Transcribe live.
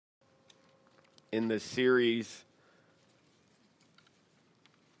in the series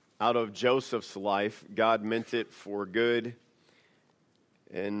out of Joseph's life. God meant it for good.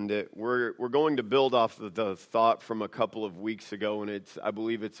 And we're going to build off of the thought from a couple of weeks ago, and I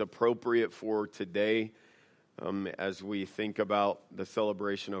believe it's appropriate for today as we think about the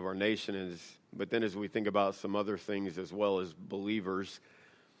celebration of our nation, but then as we think about some other things as well as believers.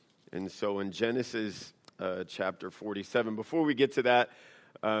 And so in Genesis chapter 47, before we get to that,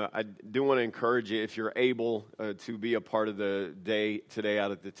 I do want to encourage you, if you're able to be a part of the day today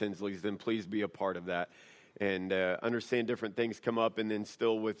out at the Tinsleys, then please be a part of that. And understand different things come up, and then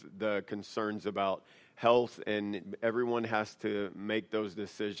still with the concerns about health, and everyone has to make those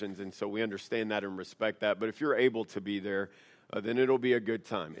decisions, and so we understand that and respect that. But if you're able to be there, then it'll be a good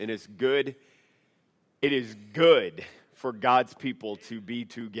time. And it is good for God's people to be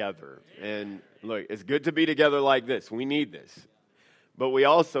together. And look, it's good to be together like this. We need this. But we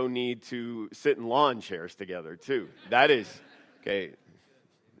also need to sit in lawn chairs together too. That is, okay,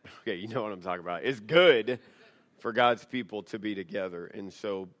 you know what I'm talking about. It's good for God's people to be together. And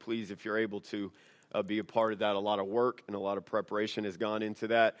so please, if you're able to be a part of that, a lot of work and a lot of preparation has gone into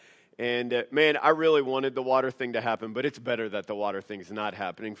that. And man, I really wanted the water thing to happen, but it's better that the water thing's not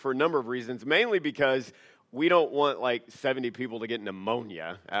happening for a number of reasons, mainly because we don't want like 70 people to get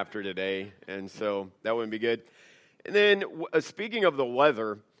pneumonia after today. And so that wouldn't be good. And then speaking of the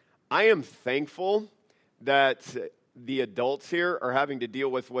weather, I am thankful that the adults here are having to deal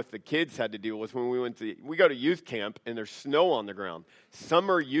with what the kids had to deal with when we go to youth camp and there's snow on the ground.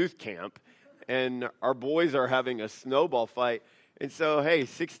 Summer youth camp, and our boys are having a snowball fight. And so, hey,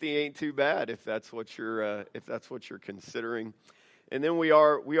 60 ain't too bad if that's what you're considering. And then we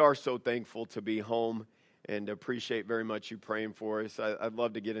are so thankful to be home and appreciate very much you praying for us. I'd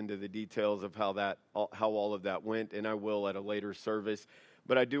love to get into the details of how all of that went, and I will at a later service.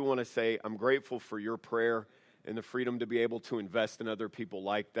 But I do want to say I'm grateful for your prayer and the freedom to be able to invest in other people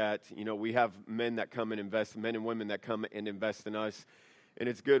like that. You know, we have men and women that come and invest in us, and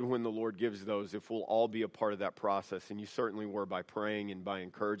it's good when the Lord gives those, if we'll all be a part of that process. And you certainly were by praying and by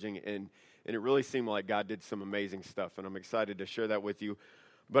encouraging, and it really seemed like God did some amazing stuff, and I'm excited to share that with you.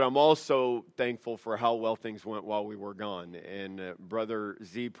 But I'm also thankful for how well things went while we were gone. And Brother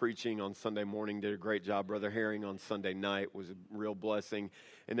Z preaching on Sunday morning did a great job. Brother Herring on Sunday night was a real blessing.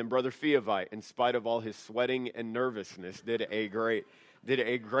 And then Brother Fiavite, in spite of all his sweating and nervousness, did a great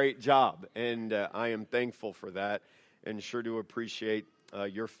job. And I am thankful for that, and sure do appreciate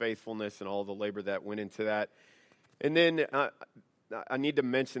your faithfulness and all the labor that went into that. And then I need to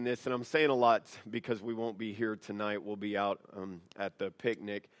mention this, and I'm saying a lot because we won't be here tonight. We'll be out at the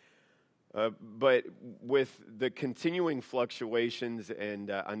picnic. But with the continuing fluctuations, and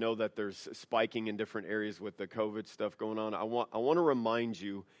I know that there's spiking in different areas with the COVID stuff going on, I want to remind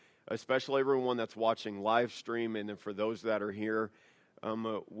you, especially everyone that's watching live stream, and then for those that are here,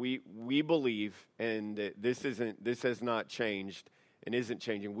 we believe, and this has not changed, and isn't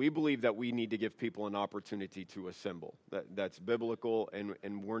changing. We believe that we need to give people an opportunity to assemble. That's biblical,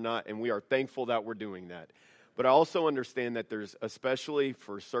 and we are thankful that we're doing that. But I also understand that there's, especially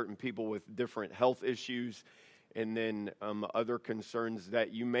for certain people with different health issues and then other concerns,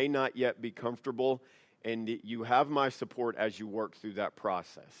 that you may not yet be comfortable, and you have my support as you work through that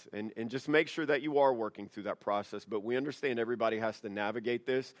process. And just make sure that you are working through that process. But we understand everybody has to navigate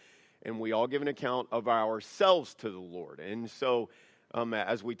this, and we all give an account of ourselves to the Lord. And so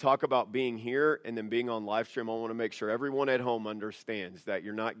as we talk about being here and then being on live stream, I want to make sure everyone at home understands that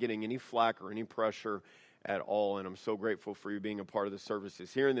you're not getting any flack or any pressure at all. And I'm so grateful for you being a part of the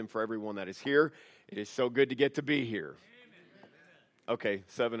services here. And then for everyone that is here, it is so good to get to be here. Okay,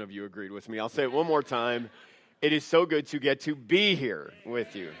 7 of you agreed with me. I'll say it one more time. It is so good to get to be here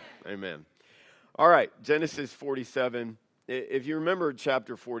with you. Amen. All right, Genesis 47. If you remember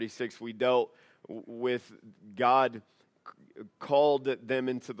chapter 46, we dealt with God called them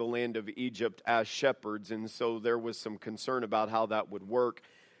into the land of Egypt as shepherds, and so there was some concern about how that would work.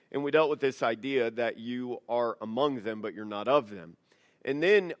 And we dealt with this idea that you are among them, but you're not of them. And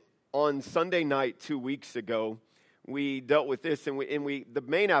then on Sunday night 2 weeks ago, we dealt with this, and the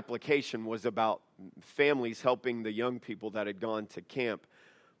main application was about families helping the young people that had gone to camp.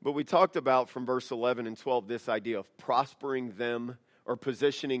 But we talked about from verse 11 and 12 this idea of prospering them or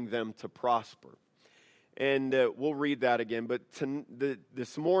positioning them to prosper. And we'll read that again. But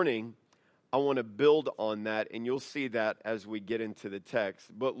this morning, I want to build on that, and you'll see that as we get into the text.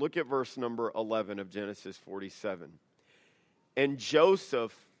 But look at verse number 11 of Genesis 47. And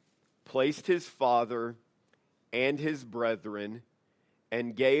Joseph placed his father and his brethren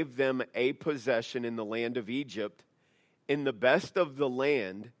and gave them a possession in the land of Egypt, in the best of the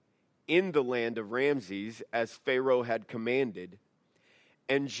land, in the land of Ramses, as Pharaoh had commanded.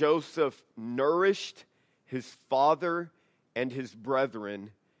 And Joseph nourished his father and his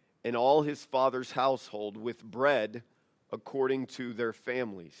brethren and all his father's household with bread according to their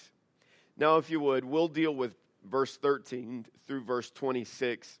families. Now, if you would, we'll deal with verse 13 through verse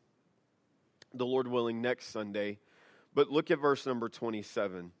 26, the Lord willing, next Sunday. But look at verse number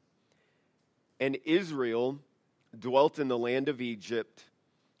 27. And Israel dwelt in the land of Egypt,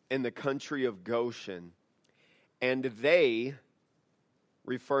 in the country of Goshen. And they,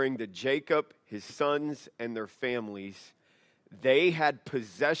 referring to Jacob, his sons, and their families, they had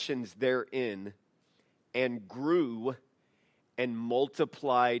possessions therein, and grew and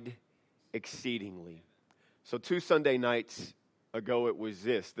multiplied exceedingly. So 2 Sunday nights ago it was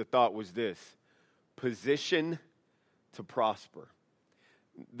this. The thought was this: position to prosper.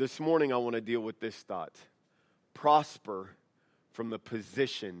 This morning I want to deal with this thought: prosper from the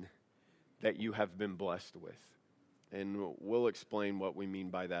position that you have been blessed with. And we'll explain what we mean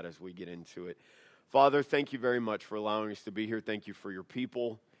by that as we get into it. Father, thank you very much for allowing us to be here. Thank you for your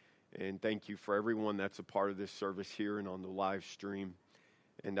people. And thank you for everyone that's a part of this service here and on the live stream.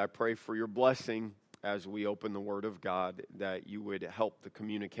 And I pray for your blessing as we open the Word of God, that you would help the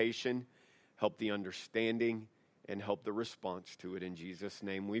communication, help the understanding, and help the response to it. In Jesus'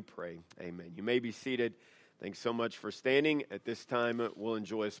 name we pray. Amen. You may be seated. Thanks so much for standing. At this time, we'll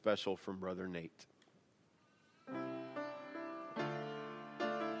enjoy a special from Brother Nate.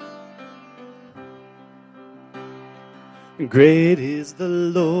 Great is the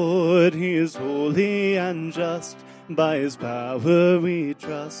Lord, He is holy and just. By His power we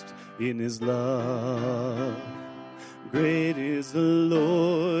trust, in His love. Great is the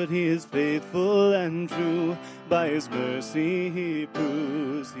Lord, He is faithful and true. By His mercy He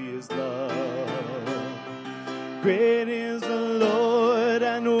proves He is love. Great is the Lord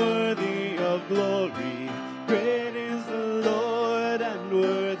and worthy of glory. Great is the Lord and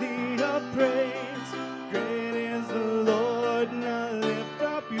worthy of praise. Great is the Lord, now lift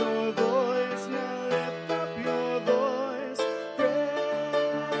up your voice, now lift up your voice. Great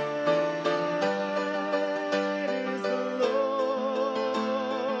is the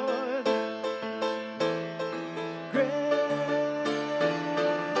Lord. Great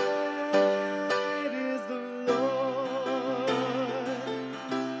is the Lord.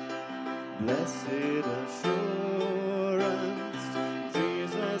 Blessed assurance,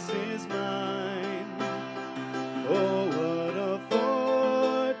 Jesus is mine. Oh, what a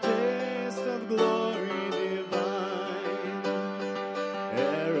foretaste of glory divine.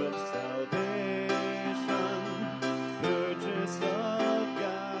 Heir of salvation, purchase of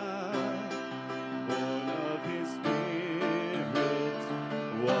God, born of His Spirit,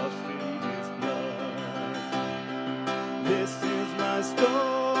 washed in His blood. This is my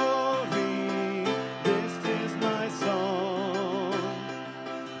story, this is my song,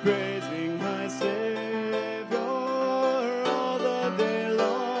 praising my Savior all the day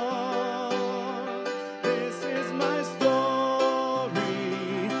long. This is my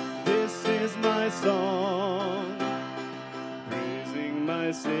story, this is my song, praising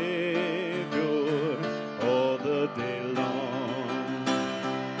my Savior all the day long.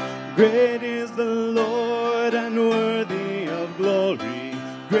 Great is the Lord and worthy of glory.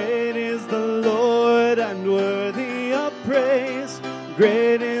 Great is the Lord and worthy of praise.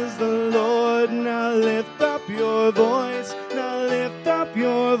 Great is the Lord, now lift up your voice, now lift up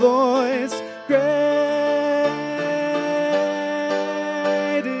your voice. Great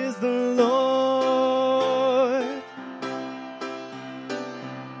is the Lord.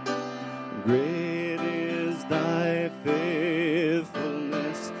 Great is thy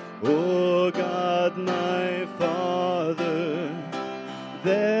faithfulness, O God my Father.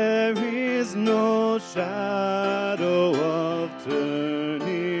 There is no shadow of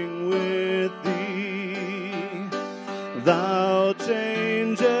turning with thee. Thou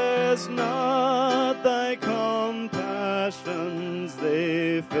changest not, thy compassions,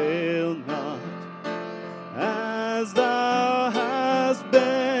 they fail not. As thou hast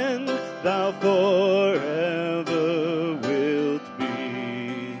been, thou forever wilt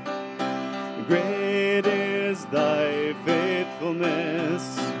be. Great is thy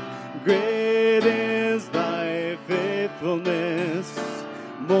faithfulness, great is thy faithfulness.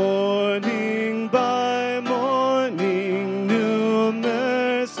 Morning by morning, new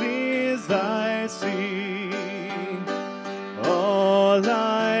mercies I see. All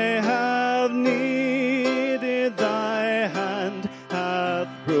I have needed, thy hand hath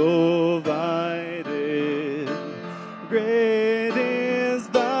provided. Great is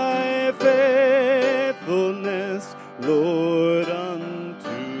thy faithfulness, Lord,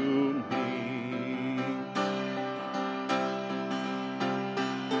 unto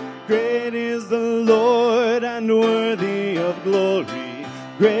Great is the Lord and worthy of glory.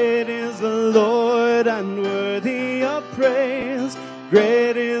 Great is the Lord and worthy of praise.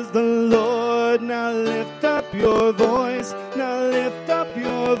 Great is the Lord. Now lift up your voice. Now lift up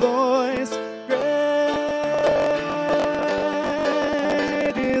your voice. Great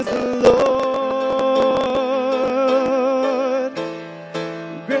is the Lord.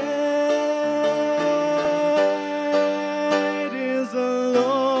 Great is the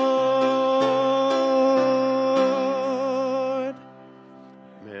Lord.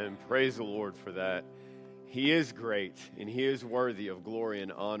 Man, praise the Lord for that. He is great, and He is worthy of glory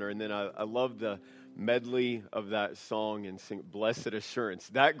and honor. And then I love the medley of that song and sing, Blessed Assurance.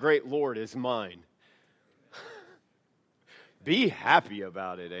 That great Lord is mine. Be happy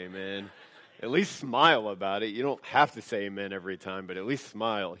about it, amen. At least smile about it. You don't have to say amen every time, but at least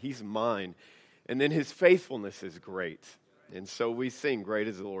smile. He's mine. And then His faithfulness is great. And so we sing, Great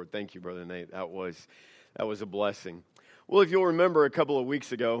is the Lord. Thank you, Brother Nate. That was a blessing. Well, if you'll remember a couple of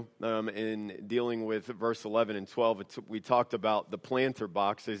weeks ago in dealing with verse 11 and 12, we talked about the planter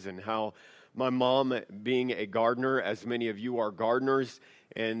boxes and how my mom, being a gardener, as many of you are gardeners,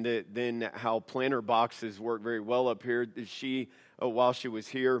 and then how planter boxes work very well up here. She, while she was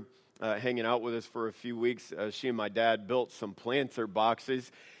here hanging out with us for a few weeks, she and my dad built some planter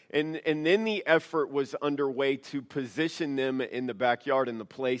boxes. And then the effort was underway to position them in the backyard in the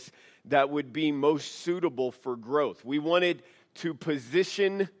place that would be most suitable for growth. We wanted to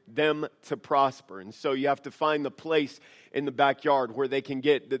position them to prosper. And so you have to find the place in the backyard where they can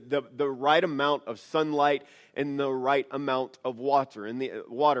get the right amount of sunlight and the right amount of water. And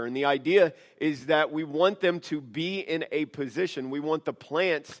the idea is that we want them to be in a position, we want the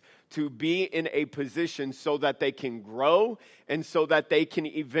plants to be in a position so that they can grow and so that they can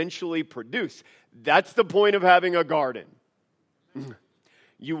eventually produce. That's the point of having a garden.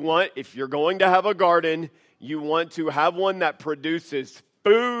 You want, if you're going to have a garden, you want to have one that produces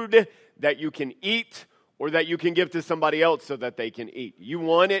food that you can eat or that you can give to somebody else so that they can eat. You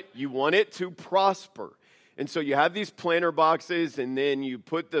want it to prosper. And so you have these planter boxes, and then you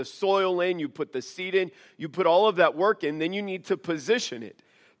put the soil in, you put the seed in, you put all of that work in, then you need to position it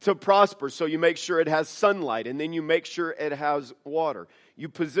to prosper. So you make sure it has sunlight, and then you make sure it has water. You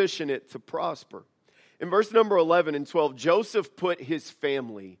position it to prosper. In verse number 11 and 12, Joseph put his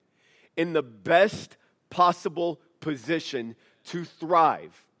family in the best possible position to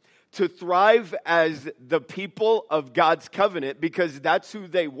thrive as the people of God's covenant, because that's who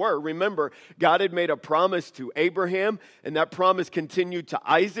they were. Remember, God had made a promise to Abraham, and that promise continued to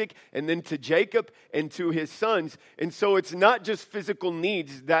Isaac, and then to Jacob, and to his sons. And so it's not just physical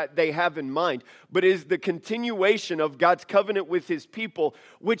needs that they have in mind, but is the continuation of God's covenant with His people,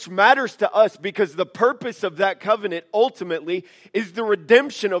 which matters to us because the purpose of that covenant ultimately is the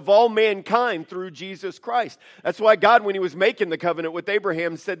redemption of all mankind through Jesus Christ. That's why God, when He was making the covenant with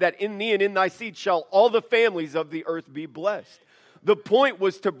Abraham, said that in thee and in thy seed shall all the families of the earth be blessed. The point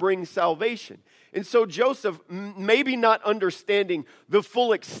was to bring salvation. And so Joseph, maybe not understanding the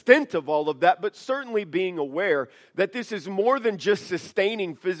full extent of all of that, but certainly being aware that this is more than just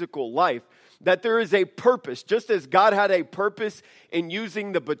sustaining physical life, that there is a purpose. Just as God had a purpose in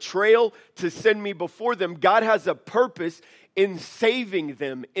using the betrayal to send me before them, God has a purpose in saving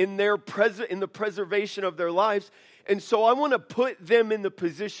them, in the preservation of their lives. And so I want to put them in the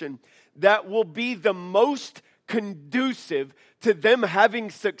position that will be the most conducive to them having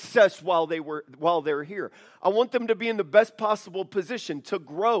success while they're here. I want them to be in the best possible position to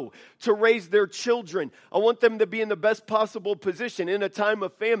grow, to raise their children. I want them to be in the best possible position in a time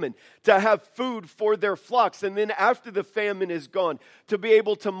of famine to have food for their flocks. And then after the famine is gone, to be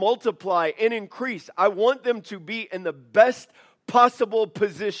able to multiply and increase. I want them to be in the best possible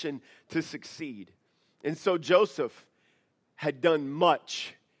position to succeed. And so Joseph had done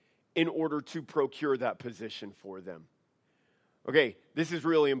much in order to procure that position for them. Okay, this is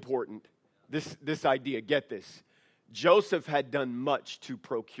really important. This idea, get this. Joseph had done much to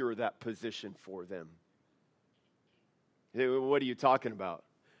procure that position for them. What are you talking about?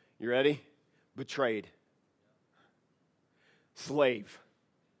 You ready? Betrayed. Slave.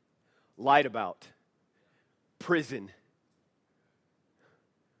 Lied about. Prison.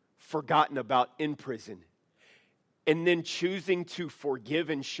 Forgotten about in prison. And then choosing to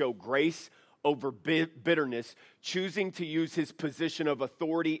forgive and show grace over bitterness choosing to use his position of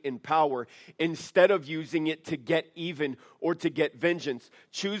authority and power instead of using it to get even or to get vengeance,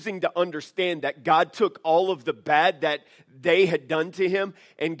 choosing to understand that God took all of the bad that they had done to him,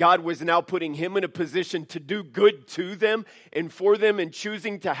 and God was now putting him in a position to do good to them and for them, and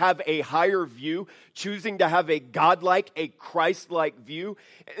choosing to have a higher view, choosing to have a godlike, a Christ-like view,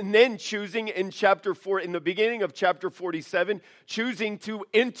 and then choosing in chapter 4, in the beginning of chapter 47, choosing to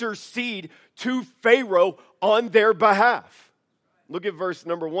intercede to Pharaoh on their behalf. Look at verse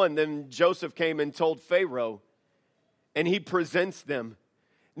number 1. Then Joseph came and told Pharaoh, and he presents them.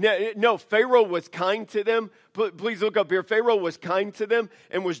 No, Pharaoh was kind to them. Please look up here. Pharaoh was kind to them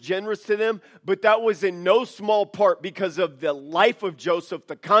and was generous to them, but that was in no small part because of the life of Joseph,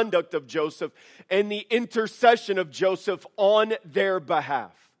 the conduct of Joseph, and the intercession of Joseph on their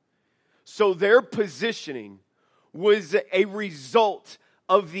behalf. So their positioning was a result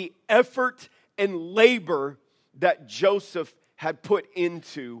of the effort and labor that Joseph had put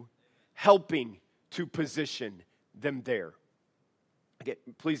into helping to position them there. Okay,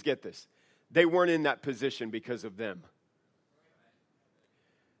 please get this. They weren't in that position because of them.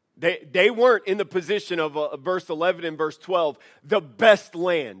 They weren't in the position of verse 11 and verse 12, the best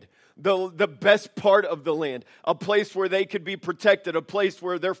land, the best part of the land, a place where they could be protected, a place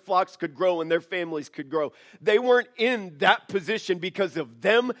where their flocks could grow and their families could grow. They weren't in that position because of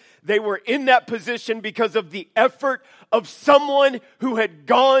them. They were in that position because of the effort of someone who had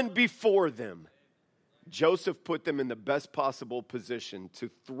gone before them. Joseph put them in the best possible position to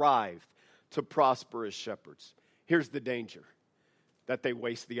thrive, to prosper as shepherds. Here's the danger, that they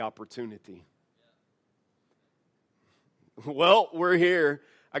waste the opportunity. Well, we're here.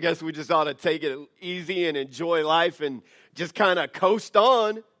 I guess we just ought to take it easy and enjoy life and just kind of coast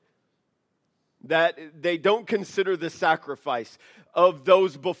on. That they don't consider the sacrifice of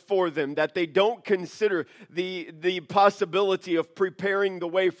those before them, that they don't consider the possibility of preparing the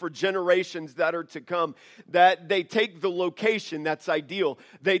way for generations that are to come, that they take the location that's ideal,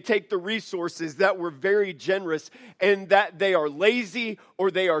 they take the resources that were very generous, and that they are lazy or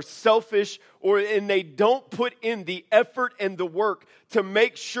they are selfish, and they don't put in the effort and the work to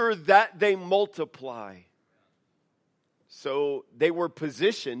make sure that they multiply. So they were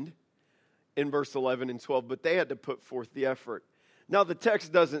positioned in verse 11 and 12, but they had to put forth the effort. Now, the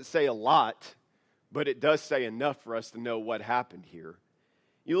text doesn't say a lot, but it does say enough for us to know what happened here.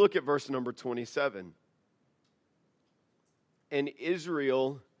 You look at verse number 27. And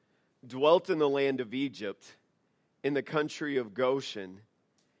Israel dwelt in the land of Egypt, in the country of Goshen,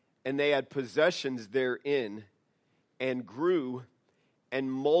 and they had possessions therein, and grew and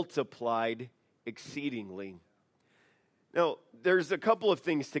multiplied exceedingly. Now, there's a couple of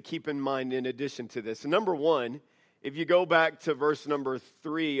things to keep in mind in addition to this. Number one, if you go back to verse number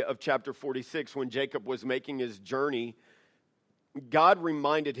 3 of chapter 46, when Jacob was making his journey, God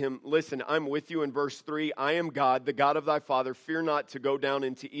reminded him, listen, I'm with you in verse 3. I am God, the God of thy father. Fear not to go down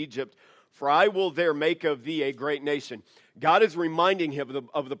into Egypt, for I will there make of thee a great nation. God is reminding him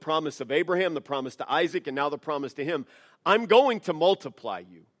of the promise of Abraham, the promise to Isaac, and now the promise to him. I'm going to multiply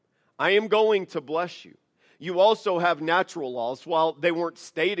you. I am going to bless you. You also have natural laws. While they weren't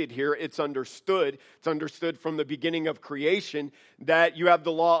stated here, it's understood. It's understood from the beginning of creation that you have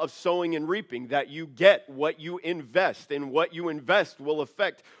the law of sowing and reaping, that you get what you invest, and what you invest will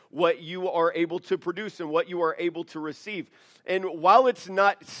affect what you are able to produce and what you are able to receive. And while it's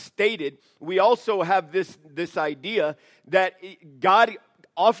not stated, we also have this idea that God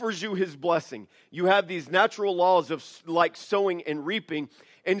offers you his blessing. You have these natural laws of like sowing and reaping,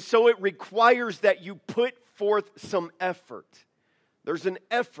 and so it requires that you put forth some effort. There's an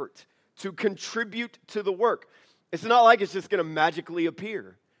effort to contribute to the work. It's not like it's just going to magically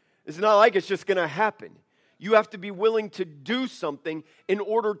appear. It's not like it's just going to happen. You have to be willing to do something in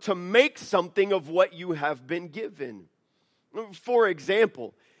order to make something of what you have been given. For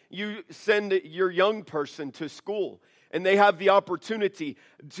example, you send your young person to school, and they have the opportunity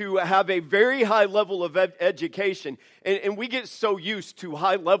to have a very high level of education. And we get so used to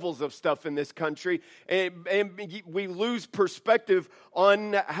high levels of stuff in this country, and we lose perspective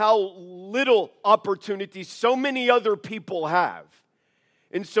on how little opportunity so many other people have.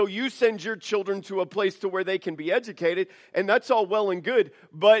 And so you send your children to a place to where they can be educated, and that's all well and good,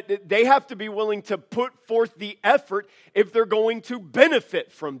 but they have to be willing to put forth the effort if they're going to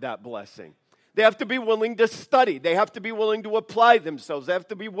benefit from that blessing. They have to be willing to study. They have to be willing to apply themselves. They have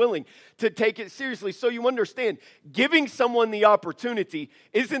to be willing to take it seriously. So you understand, giving someone the opportunity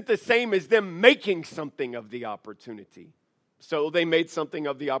isn't the same as them making something of the opportunity. So they made something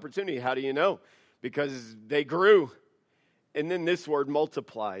of the opportunity. How do you know? Because they grew. And then this word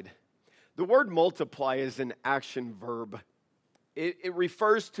multiplied. The word multiply is an action verb. It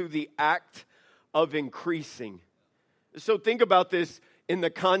refers to the act of increasing. So think about this in the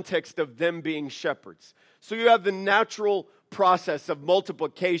context of them being shepherds. So you have the natural process of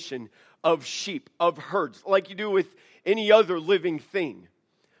multiplication of sheep, of herds, like you do with any other living thing.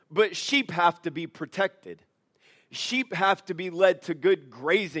 But sheep have to be protected. Sheep have to be led to good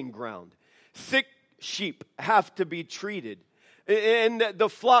grazing ground. Sick sheep have to be treated. And the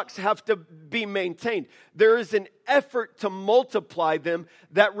flocks have to be maintained. There is an effort to multiply them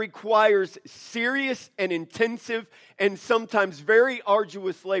that requires serious and intensive and sometimes very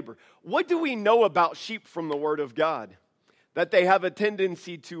arduous labor. What do we know about sheep from the Word of God? That they have a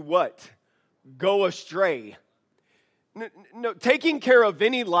tendency to what? Go astray. No, taking care of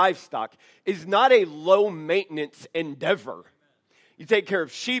any livestock is not a low-maintenance endeavor. You take care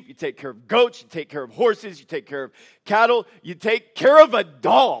of sheep, you take care of goats, you take care of horses, you take care of cattle, you take care of a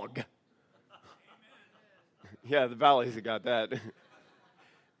dog. Yeah, the valleys have got that.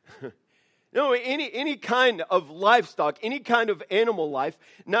 No, any kind of livestock, any kind of animal life,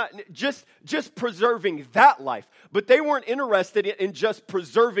 not just preserving that life. But they weren't interested in just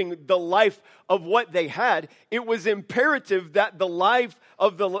preserving the life of what they had. It was imperative that the life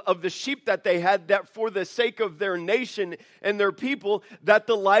of the sheep that they had, that for the sake of their nation and their people, that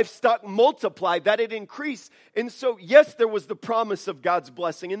the livestock multiplied, that it increased. And so, yes, there was the promise of God's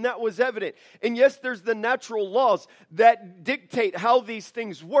blessing, and that was evident. And yes, there's the natural laws that dictate how these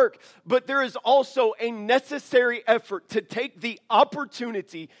things work, but there is also a necessary effort to take the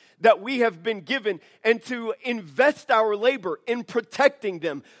opportunity that we have been given and to invest our labor in protecting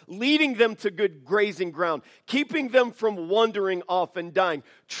them, leading them to good grazing ground, keeping them from wandering off and dying,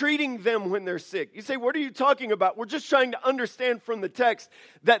 treating them when they're sick. You say, what are you talking about? We're just trying to understand from the text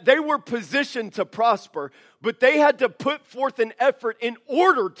that they were positioned to prosper, but they had to put forth an effort in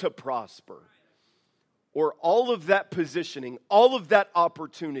order to prosper. Or all of that positioning, all of that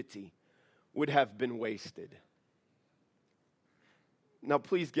opportunity would have been wasted. Now,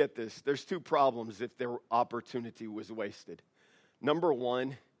 please get this. There's two problems if their opportunity was wasted. Number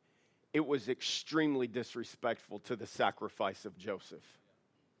one, it was extremely disrespectful to the sacrifice of Joseph.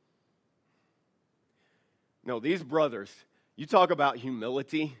 No, these brothers, you talk about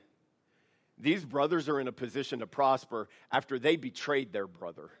humility. These brothers are in a position to prosper after they betrayed their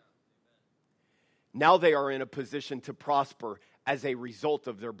brother. Now they are in a position to prosper as a result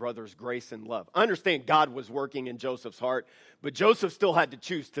of their brother's grace and love. I understand God was working in Joseph's heart, but Joseph still had to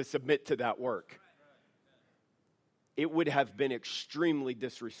choose to submit to that work. It would have been extremely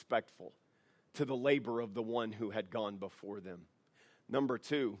disrespectful to the labor of the one who had gone before them. Number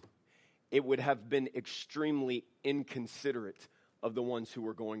two, it would have been extremely inconsiderate of the ones who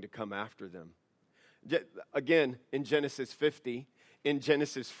were going to come after them. Again, in Genesis 50, in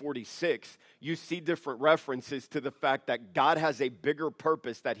Genesis 46, you see different references to the fact that God has a bigger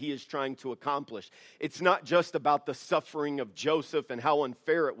purpose that he is trying to accomplish. It's not just about the suffering of Joseph and how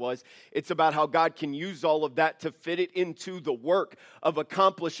unfair it was. It's about how God can use all of that to fit it into the work of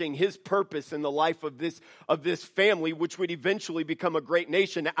accomplishing his purpose in the life of this family, which would eventually become a great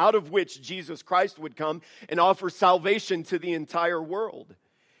nation, out of which Jesus Christ would come and offer salvation to the entire world.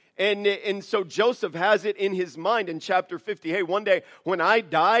 And so Joseph has it in his mind in chapter 50. Hey, one day when I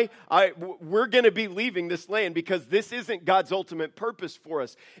die, we're going to be leaving this land because this isn't God's ultimate purpose for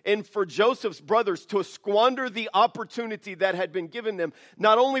us. And for Joseph's brothers to squander the opportunity that had been given them,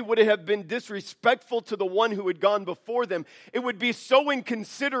 not only would it have been disrespectful to the one who had gone before them, it would be so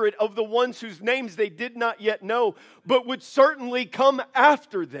inconsiderate of the ones whose names they did not yet know, but would certainly come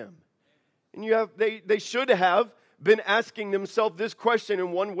after them. And they should have been asking themselves this question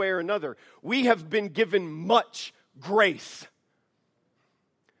in one way or another. We have been given much grace.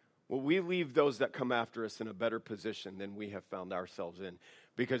 Will we leave those that come after us in a better position than we have found ourselves in?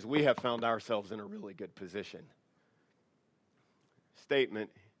 Because we have found ourselves in a really good position. Statement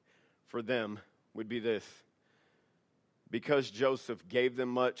for them would be this: because Joseph gave them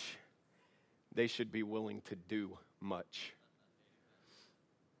much, they should be willing to do much.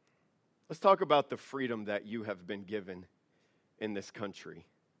 Let's talk about the freedom that you have been given in this country.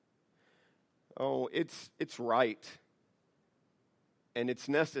 Oh, it's right and it's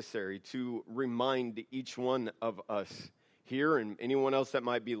necessary to remind each one of us here and anyone else that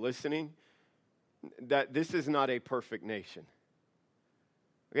might be listening that this is not a perfect nation.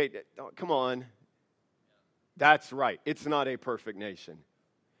 Okay, come on. That's right. It's not a perfect nation.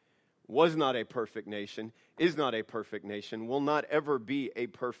 Was not a perfect nation, is not a perfect nation, will not ever be a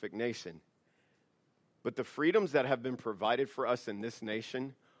perfect nation. But the freedoms that have been provided for us in this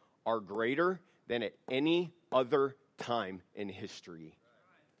nation are greater than at any other time in history.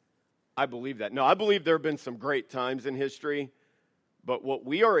 I believe that. No, I believe there have been some great times in history, but what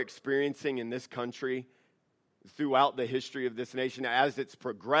we are experiencing in this country throughout the history of this nation, as it's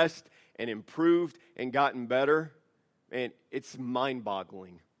progressed and improved and gotten better, man, it's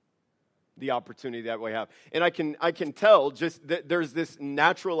mind-boggling, the opportunity that we have. And I can tell just that there's this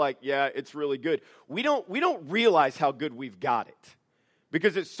natural, like, yeah, it's really good. We don't realize how good we've got it,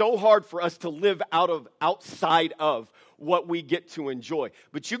 because it's so hard for us to live outside of what we get to enjoy.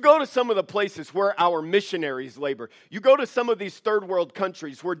 But you go to some of the places where our missionaries labor. You go to some of these third world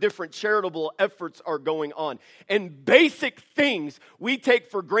countries where different charitable efforts are going on. And basic things we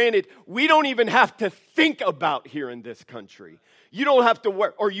take for granted, we don't even have to think about here in this country. You don't have to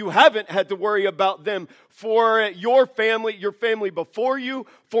worry, or you haven't had to worry about them for your family before you,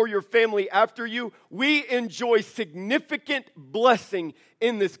 for your family after you. We enjoy significant blessing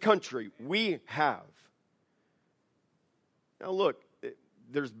in this country. We have. Now look,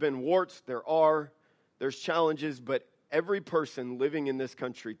 there's been warts, there's challenges, but every person living in this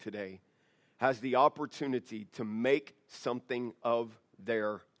country today has the opportunity to make something of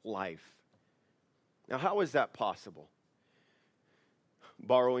their life. Now, how is that possible?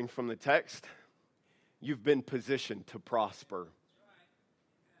 Borrowing from the text, you've been positioned to prosper.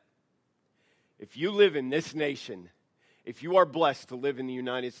 If you live in this nation, if you are blessed to live in the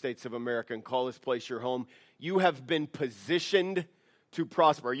United States of America and call this place your home, you have been positioned to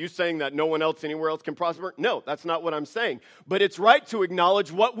prosper. Are you saying that no one else anywhere else can prosper? No, that's not what I'm saying. But it's right to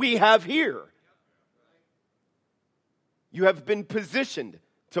acknowledge what we have here. You have been positioned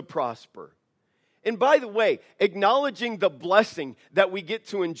to prosper. And by the way, acknowledging the blessing that we get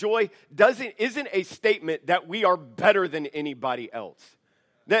to enjoy isn't a statement that we are better than anybody else.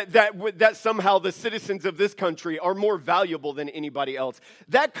 That somehow the citizens of this country are more valuable than anybody else.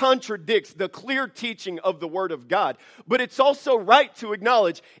 That contradicts the clear teaching of the Word of God. But it's also right to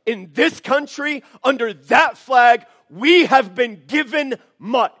acknowledge in this country, under that flag, we have been given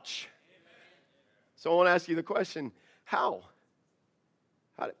much. So I want to ask you the question, how?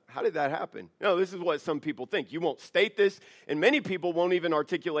 How did that happen? No, this is what some people think. You won't state this, and many people won't even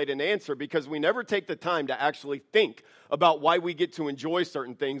articulate an answer because we never take the time to actually think about why we get to enjoy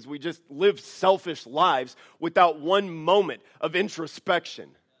certain things. We just live selfish lives without one moment of introspection.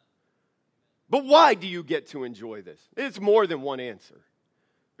 But why do you get to enjoy this? It's more than one answer.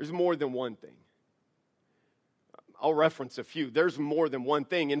 There's more than one thing. I'll reference a few. There's more than one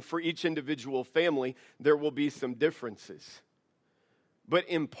thing, and for each individual family, there will be some differences. But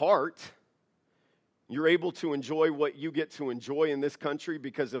in part, you're able to enjoy what you get to enjoy in this country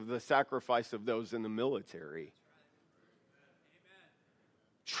because of the sacrifice of those in the military.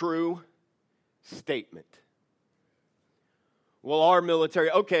 True statement. Well, our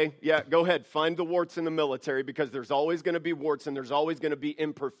military, okay, yeah, go ahead, find the warts in the military because there's always going to be warts and there's always going to be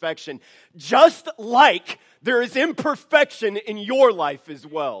imperfection. Just like there is imperfection in your life as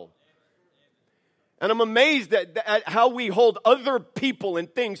well. And I'm amazed at how we hold other people and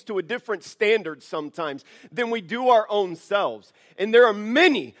things to a different standard sometimes than we do our own selves. And there are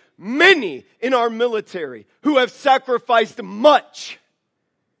many, many in our military who have sacrificed much,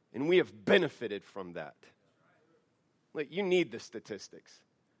 and we have benefited from that. Like, you need the statistics.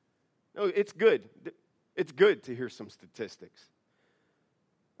 No, it's good. It's good to hear some statistics.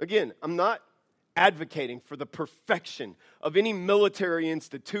 Again, I'm not advocating for the perfection of any military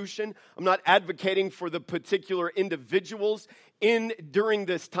institution. I'm not advocating for the particular individuals during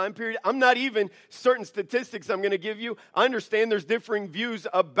this time period. I'm not even certain statistics I'm going to give you. I understand there's differing views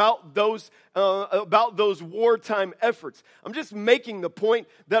about those wartime efforts. I'm just making the point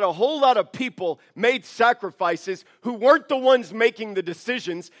that a whole lot of people made sacrifices who weren't the ones making the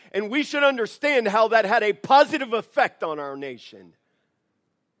decisions, and we should understand how that had a positive effect on our nation.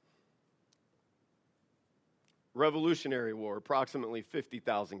 Revolutionary War, approximately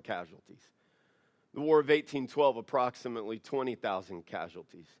 50,000 casualties. The War of 1812, approximately 20,000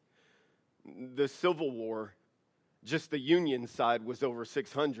 casualties. The Civil War, just the Union side was over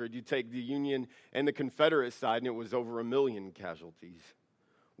 600. You take the Union and the Confederate side, and it was over 1 million casualties.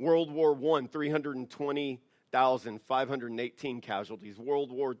 World War I, 320,518 casualties.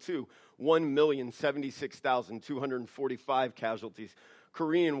 World War II, 1,076,245 casualties.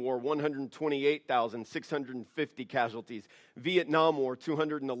 Korean War, 128,650 casualties. Vietnam War,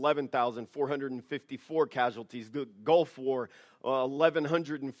 211,454 casualties. The Gulf War,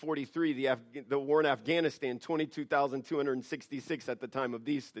 1,143. The war in Afghanistan, 22,266 at the time of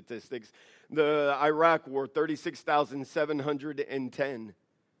these statistics. The Iraq War, 36,710.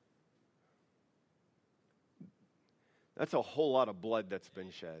 That's a whole lot of blood that's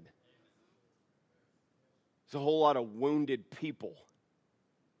been shed. It's a whole lot of wounded people.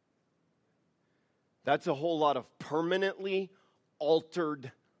 That's a whole lot of permanently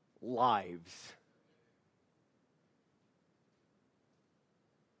altered lives.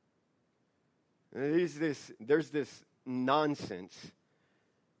 There's this nonsense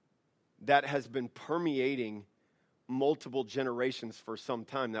that has been permeating multiple generations for some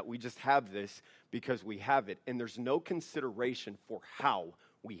time, that we just have this because we have it, and there's no consideration for how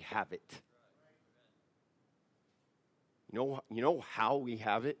we have it. You know how we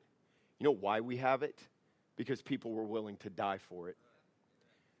have it? You know why we have it? Because people were willing to die for it.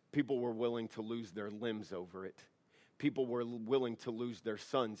 People were willing to lose their limbs over it. People were willing to lose their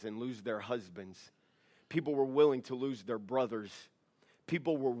sons and lose their husbands. People were willing to lose their brothers.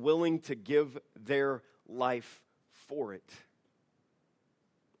 People were willing to give their life for it.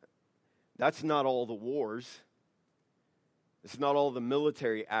 That's not all the wars. It's not all the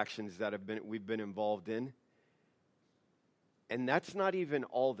military actions that we've been involved in. And that's not even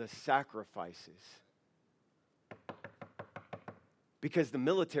all the sacrifices. Because the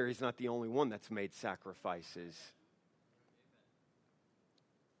military is not the only one that's made sacrifices.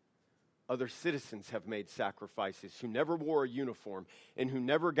 Other citizens have made sacrifices who never wore a uniform and who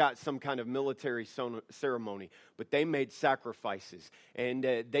never got some kind of military ceremony, but they made sacrifices, and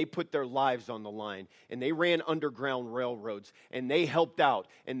they put their lives on the line, and they ran underground railroads, and they helped out,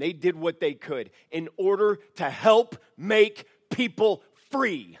 and they did what they could in order to help make people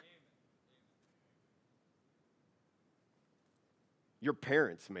free. Your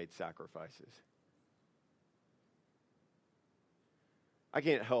parents made sacrifices. I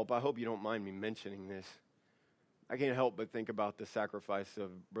can't help, I hope you don't mind me mentioning this. I can't help but think about the sacrifice of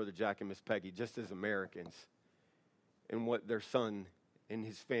Brother Jack and Miss Peggy, just as Americans, and what their son and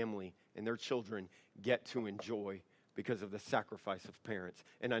his family and their children get to enjoy because of the sacrifice of parents.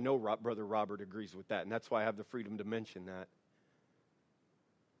 And I know Brother Robert agrees with that, and that's why I have the freedom to mention that.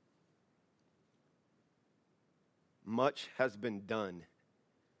 Much has been done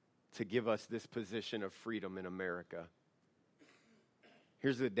to give us this position of freedom in America.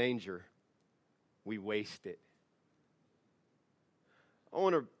 Here's the danger. We waste it. I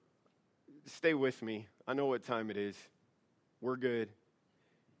want to stay with me. I know what time it is. We're good.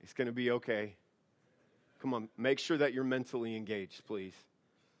 It's going to be okay. Come on, make sure that you're mentally engaged, please.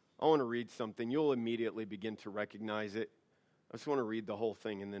 I want to read something. You'll immediately begin to recognize it. I just want to read the whole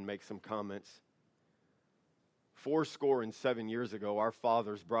thing and then make some comments. 77 years ago, our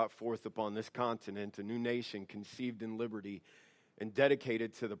fathers brought forth upon this continent a new nation conceived in liberty and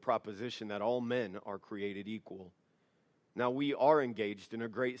dedicated to the proposition that all men are created equal. Now we are engaged in a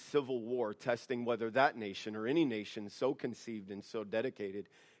great civil war, testing whether that nation or any nation so conceived and so dedicated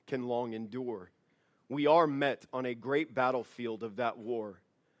can long endure. We are met on a great battlefield of that war.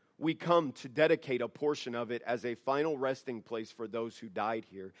 We come to dedicate a portion of it as a final resting place for those who died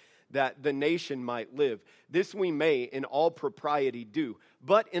here, that the nation might live. This we may in all propriety do,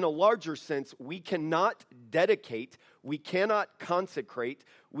 but in a larger sense, we cannot dedicate, we cannot consecrate,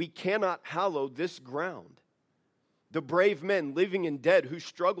 we cannot hallow this ground. The brave men, living and dead, who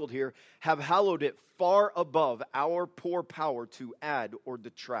struggled here have hallowed it far above our poor power to add or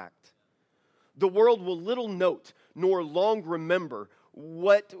detract. The world will little note nor long remember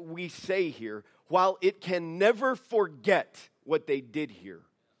what we say here, while it can never forget what they did here.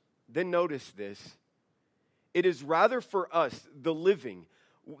 Then notice this. It is rather for us, the living,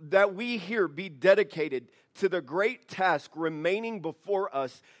 that we here be dedicated to the great task remaining before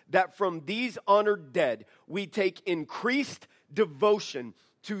us, that from these honored dead we take increased devotion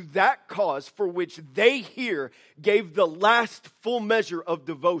to that cause for which they here gave the last full measure of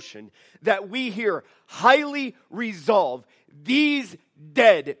devotion, that we here highly resolve these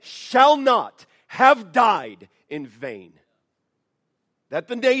dead shall not have died in vain. That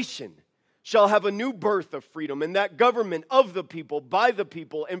the nation shall have a new birth of freedom, and that government of the people, by the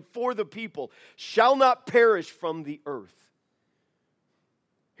people, and for the people shall not perish from the earth.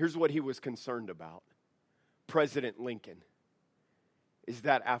 Here's what he was concerned about, President Lincoln, is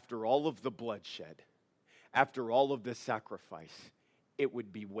that after all of the bloodshed, after all of the sacrifice, it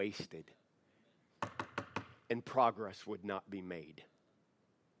would be wasted, and progress would not be made.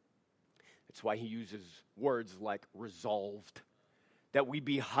 That's why he uses words like resolved. That we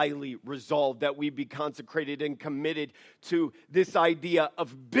be highly resolved, that we be consecrated and committed to this idea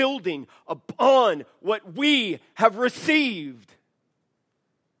of building upon what we have received.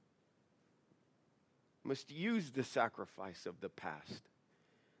 We must use the sacrifice of the past.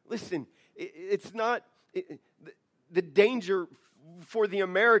 Listen, it's not the danger for the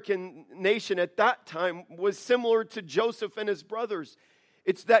American nation at that time was similar to Joseph and his brothers.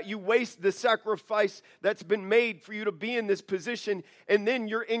 It's that you waste the sacrifice that's been made for you to be in this position, and then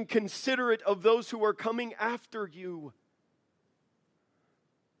you're inconsiderate of those who are coming after you.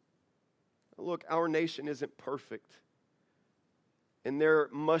 Look, our nation isn't perfect, and there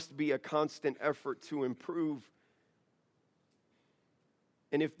must be a constant effort to improve.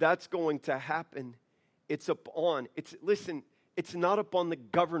 And if that's going to happen, it's not upon the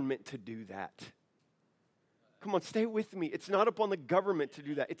government to do that. Come on, stay with me. It's not upon the government to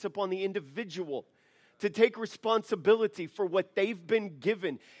do that. It's upon the individual to take responsibility for what they've been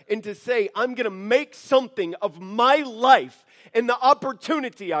given and to say, I'm going to make something of my life and the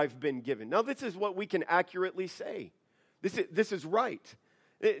opportunity I've been given. Now, this is what we can accurately say. This is right.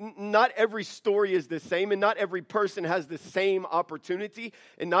 Not every story is the same, and not every person has the same opportunity,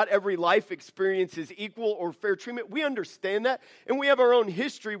 and not every life experience is equal or fair treatment. We understand that, and we have our own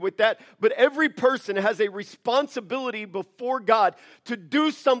history with that, but every person has a responsibility before God to do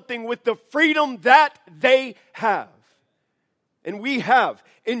something with the freedom that they have. And we have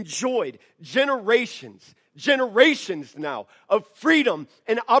enjoyed generations now of freedom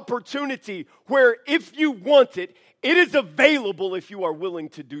and opportunity where if you want it, it is available if you are willing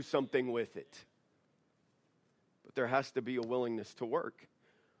to do something with it. But there has to be a willingness to work.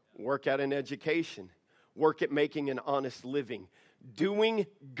 Work at an education. Work at making an honest living. Doing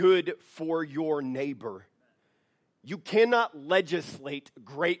good for your neighbor. You cannot legislate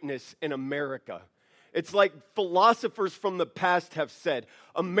greatness in America. It's like philosophers from the past have said,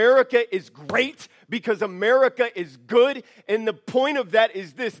 America is great because America is good. And the point of that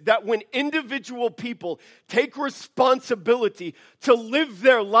is this, that when individual people take responsibility to live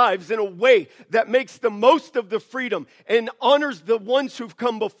their lives in a way that makes the most of the freedom and honors the ones who've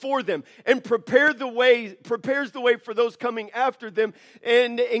come before them and prepares the way for those coming after them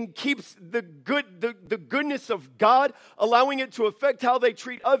and keeps the goodness of God, allowing it to affect how they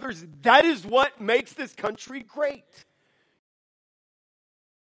treat others, that is what makes this country great.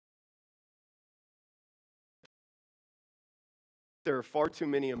 There are far too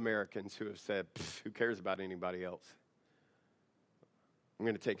many Americans who have said, who cares about anybody else? I'm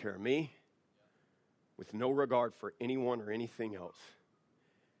going to take care of me with no regard for anyone or anything else.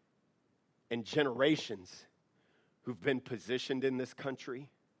 And generations who've been positioned in this country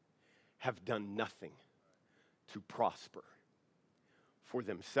have done nothing to prosper for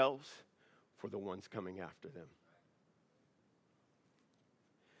themselves, for the ones coming after them.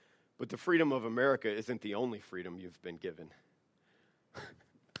 But the freedom of America isn't the only freedom you've been given.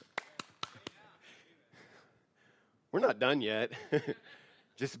 We're not done yet.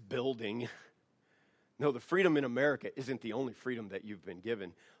 Just building. No, the freedom in America isn't the only freedom that you've been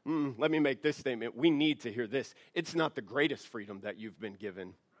given. Let me make this statement. We need to hear this. It's not the greatest freedom that you've been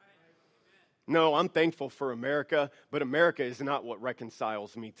given. No, I'm thankful for America, but America is not what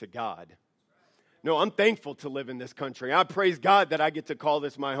reconciles me to God. No, I'm thankful to live in this country. I praise God that I get to call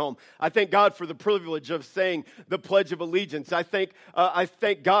this my home. I thank God for the privilege of saying the Pledge of Allegiance. I thank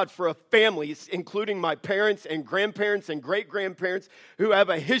God for a family, including my parents and grandparents and great-grandparents who have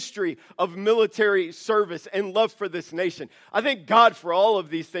a history of military service and love for this nation. I thank God for all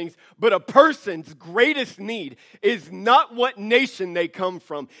of these things, but a person's greatest need is not what nation they come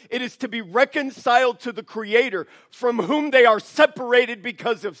from. It is to be reconciled to the Creator from whom they are separated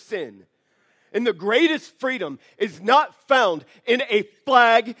because of sin. And the greatest freedom is not found in a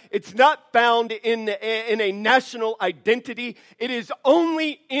flag. It's not found in a national identity. It is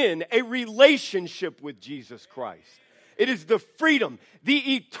only in a relationship with Jesus Christ. It is the freedom,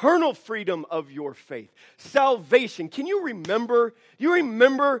 the eternal freedom of your faith. Salvation. Can you remember? You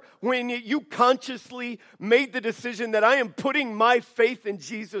remember when you consciously made the decision that I am putting my faith in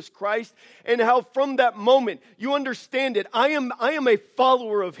Jesus Christ, and how from that moment you understand it. I am a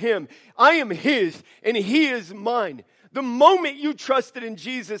follower of Him. I am His and He is mine. The moment you trusted in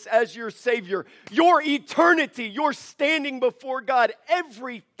Jesus as your Savior, your eternity, your standing before God,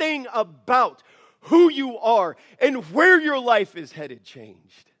 everything about who you are and where your life is headed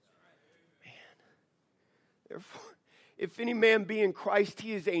changed. Man. Therefore, if any man be in Christ,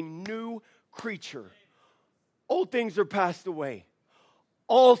 he is a new creature. Old things are passed away.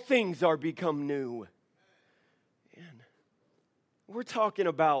 All things are become new. Man. We're talking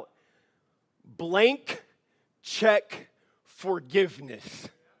about blank check forgiveness.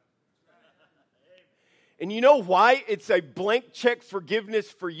 And you know why it's a blank check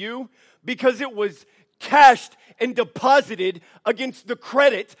forgiveness for you? Because it was cashed and deposited against the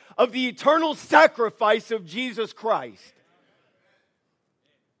credit of the eternal sacrifice of Jesus Christ.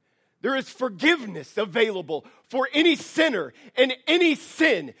 There is forgiveness available for any sinner and any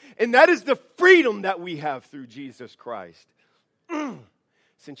sin. And that is the freedom that we have through Jesus Christ.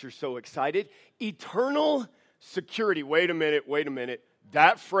 since you're so excited. Eternal security. Wait a minute.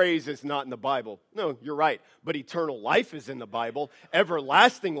 That phrase is not in the Bible. No, you're right. But eternal life is in the Bible.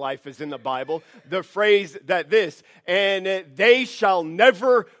 Everlasting life is in the Bible. The phrase and they shall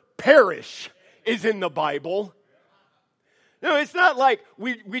never perish is in the Bible. No, it's not like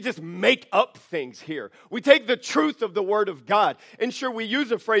we just make up things here. We take the truth of the Word of God. And sure, we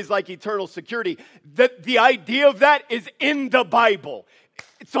use a phrase like eternal security. The idea of that is in the Bible.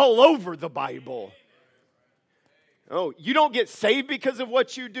 It's all over the Bible. Oh, you don't get saved because of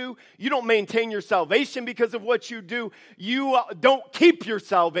what you do. You don't maintain your salvation because of what you do. You don't keep your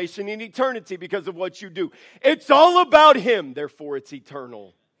salvation in eternity because of what you do. It's all about Him, therefore it's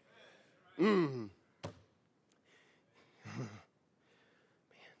eternal.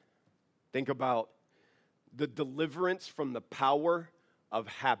 Think about the deliverance from the power of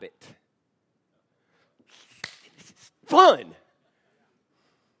habit. This is fun.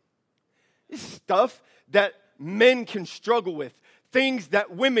 This is stuff that men can struggle with, things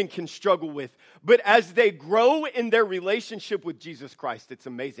that women can struggle with. But as they grow in their relationship with Jesus Christ, it's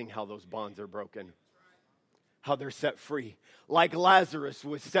amazing how those bonds are broken, how they're set free. Like Lazarus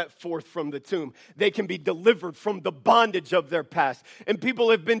was set forth from the tomb, they can be delivered from the bondage of their past. And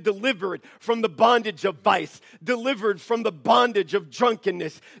people have been delivered from the bondage of vice, delivered from the bondage of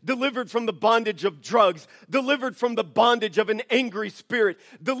drunkenness, delivered from the bondage of drugs, delivered from the bondage of an angry spirit,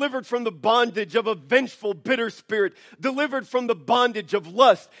 delivered from the bondage of a vengeful, bitter spirit, delivered from the bondage of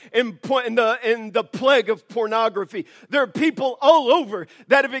lust and the plague of pornography. There are people all over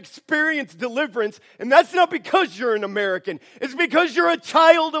that have experienced deliverance, and that's not because you're an American. It's because you're a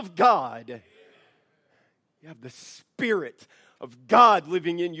child of God. You have the Spirit of God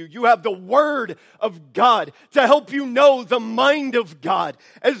living in you. You have the Word of God to help you know the mind of God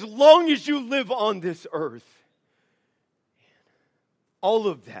as long as you live on this earth. All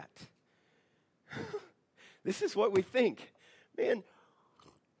of that. This is what we think. Man,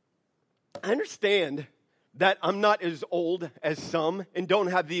 I understand that I'm not as old as some and don't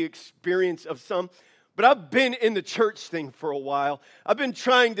have the experience of some. But I've been in the church thing for a while. I've been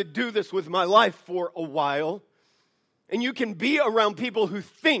trying to do this with my life for a while. And you can be around people who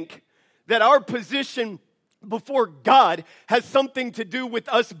think that our position before God has something to do with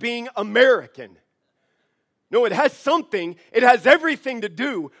us being American. No, it has everything to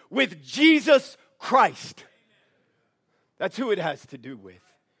do with Jesus Christ. That's who it has to do with.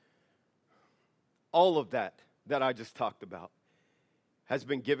 All of that I just talked about has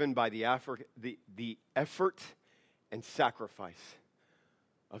been given by the effort and sacrifice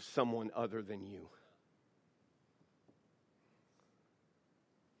of someone other than you.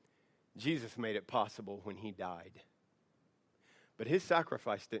 Jesus made it possible when He died. But His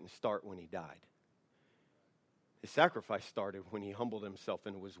sacrifice didn't start when He died. His sacrifice started when He humbled Himself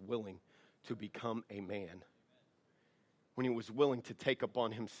and was willing to become a man. When He was willing to take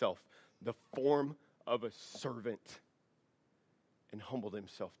upon Himself the form of a servant and humbled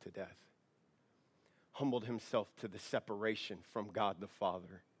Himself to death. Humbled Himself to the separation from God the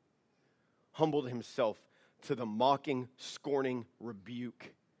Father. Humbled Himself to the mocking, scorning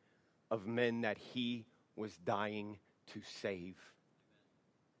rebuke of men that He was dying to save.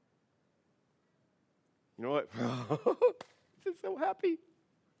 You know what? I'm so happy.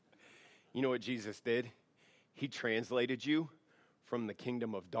 You know what Jesus did? He translated you from the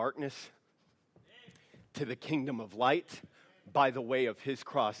kingdom of darkness to the kingdom of light by the way of His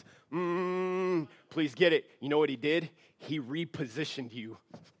cross. Please get it. You know what He did? He repositioned you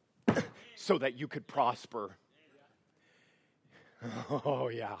so that you could prosper. Oh,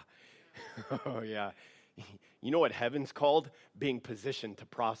 yeah. Oh, yeah. You know what heaven's called? Being positioned to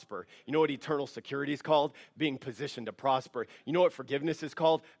prosper. You know what eternal security is called? Being positioned to prosper. You know what forgiveness is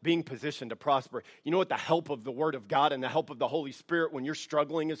called? Being positioned to prosper. You know what the help of the Word of God and the help of the Holy Spirit when you're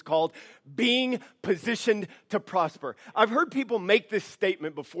struggling is called? Being positioned to prosper. I've heard people make this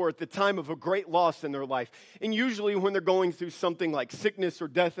statement before at the time of a great loss in their life. And usually when they're going through something like sickness or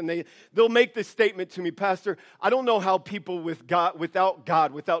death, and they'll make this statement to me, Pastor, I don't know how people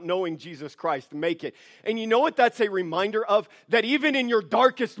without knowing Jesus Christ make it. And you know what that's a reminder of? That even in your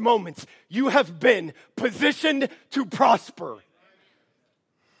darkest moments, you have been positioned to prosper.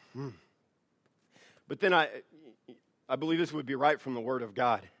 But then I believe this would be right from the Word of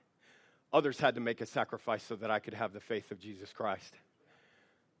God. Others had to make a sacrifice so that I could have the faith of Jesus Christ.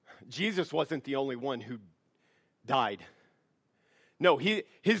 Jesus wasn't the only one who died. No,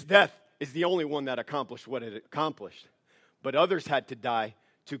 his death is the only one that accomplished what it accomplished. But others had to die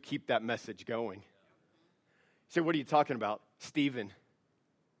to keep that message going. You say, what are you talking about? Stephen.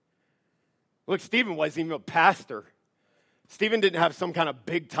 Look, Stephen wasn't even a pastor. Stephen didn't have some kind of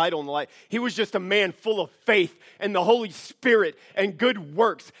big title in life. He was just a man full of faith and the Holy Spirit and good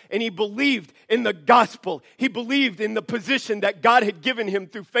works. And he believed in the gospel. He believed in the position that God had given him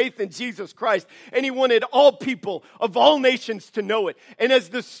through faith in Jesus Christ. And he wanted all people of all nations to know it. And as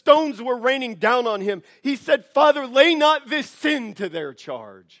the stones were raining down on him, he said, Father, lay not this sin to their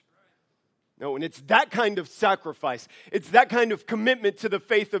charge. No, and it's that kind of sacrifice, it's that kind of commitment to the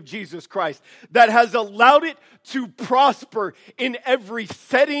faith of Jesus Christ that has allowed it to prosper in every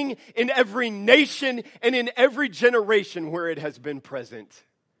setting, in every nation, and in every generation where it has been present.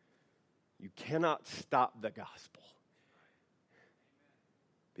 You cannot stop the gospel.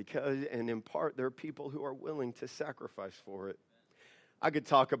 Because, and in part, there are people who are willing to sacrifice for it. I could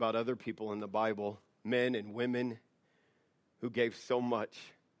talk about other people in the Bible, men and women who gave so much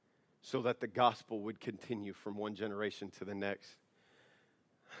so that the gospel would continue from one generation to the next.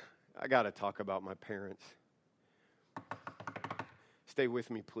 I got to talk about my parents. Stay with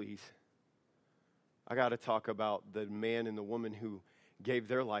me, please. I got to talk about the man and the woman who gave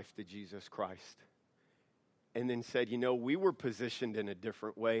their life to Jesus Christ and then said, you know, we were positioned in a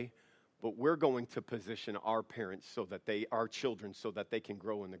different way, but we're going to position our parents so that our children, so that they can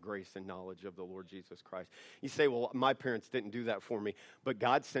grow in the grace and knowledge of the Lord Jesus Christ. You say, well, my parents didn't do that for me, but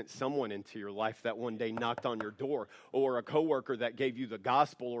God sent someone into your life that one day knocked on your door, or a coworker that gave you the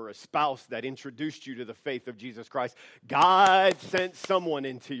gospel, or a spouse that introduced you to the faith of Jesus Christ. God sent someone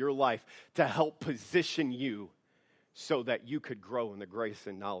into your life to help position you so that you could grow in the grace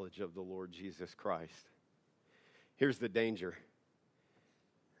and knowledge of the Lord Jesus Christ. Here's the danger: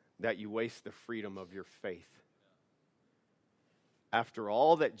 that you waste the freedom of your faith. After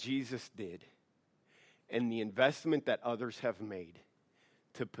all that Jesus did and the investment that others have made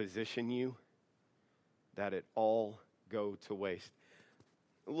to position you, that it all go to waste.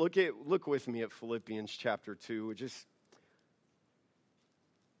 Look with me at Philippians chapter 2. Just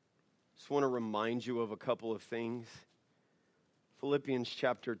want to remind you of a couple of things. Philippians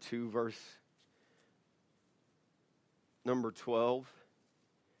chapter 2, verse number 12.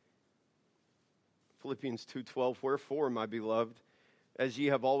 Philippians 2:12, wherefore, my beloved, as ye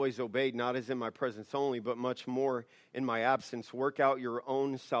have always obeyed, not as in my presence only, but much more in my absence, work out your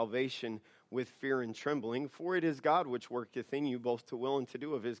own salvation with fear and trembling, for it is God which worketh in you both to will and to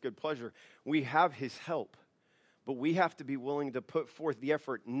do of his good pleasure. We have his help, but we have to be willing to put forth the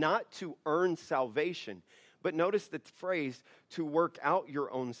effort not to earn salvation, but notice the phrase, to work out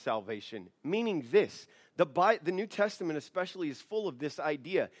your own salvation, meaning this. The New Testament especially is full of this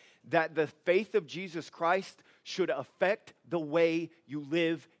idea that the faith of Jesus Christ should affect the way you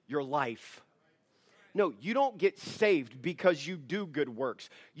live your life. No, you don't get saved because you do good works.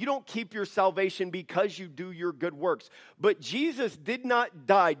 You don't keep your salvation because you do your good works. But Jesus did not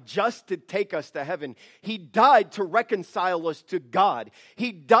die just to take us to heaven. He died to reconcile us to God.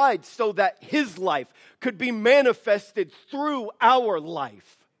 He died so that his life could be manifested through our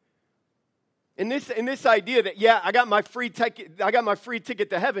life. In this idea that, I got my free ticket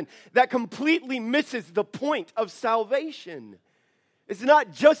to heaven, that completely misses the point of salvation. It's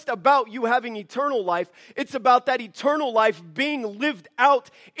not just about you having eternal life. It's about that eternal life being lived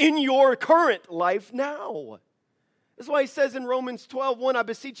out in your current life now. That's why he says in Romans 12:1, I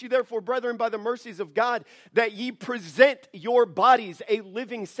beseech you therefore, brethren, by the mercies of God, that ye present your bodies a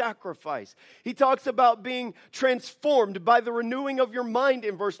living sacrifice. He talks about being transformed by the renewing of your mind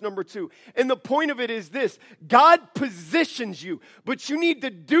in verse number 2. And the point of it is this: God positions you, but you need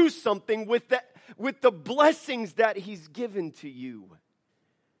to do something with the blessings that he's given to you.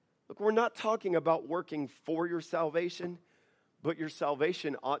 Look, we're not talking about working for your salvation, but your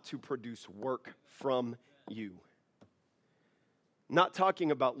salvation ought to produce work from you. Not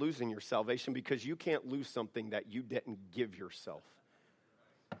talking about losing your salvation, because you can't lose something that you didn't give yourself.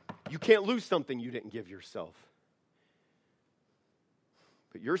 You can't lose something you didn't give yourself.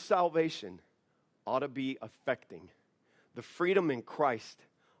 But your salvation ought to be affecting, the freedom in Christ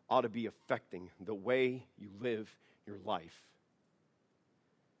ought to be affecting the way you live your life.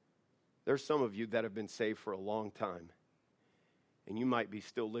 There's some of you that have been saved for a long time, and you might be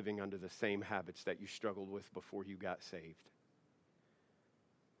still living under the same habits that you struggled with before you got saved.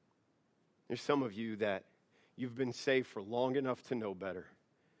 There's some of you that you've been saved for long enough to know better,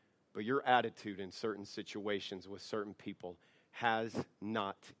 but your attitude in certain situations with certain people has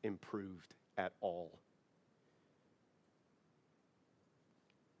not improved at all.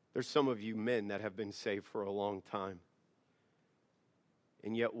 There's some of you men that have been saved for a long time,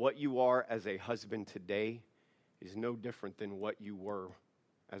 and yet what you are as a husband today is no different than what you were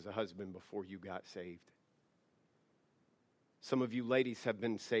as a husband before you got saved. Some of you ladies have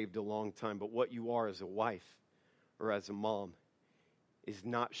been saved a long time, but what you are as a wife or as a mom is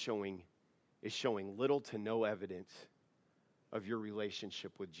showing little to no evidence of your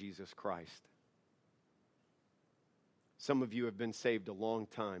relationship with Jesus Christ. Some of you have been saved a long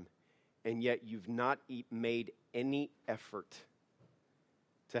time, and yet you've not made any effort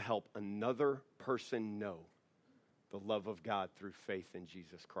to help another person know the love of God through faith in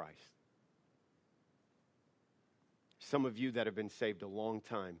Jesus Christ. Some of you that have been saved a long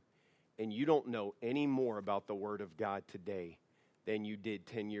time, and you don't know any more about the Word of God today than you did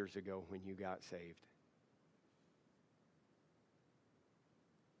 10 years ago when you got saved.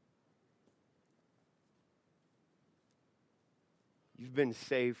 You've been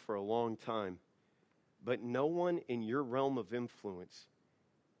saved for a long time, but no one in your realm of influence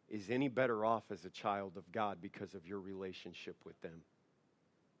is any better off as a child of God because of your relationship with them.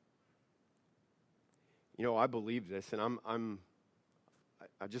 You know, I believe this, and I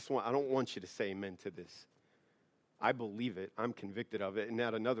don't want you to say amen to this. I believe it. I'm convicted of it. And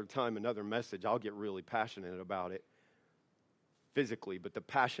at another time, another message, I'll get really passionate about it physically, but the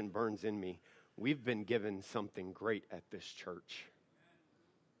passion burns in me. We've been given something great at this church.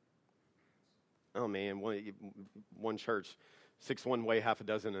 Oh, man, one church, 6 one way, half a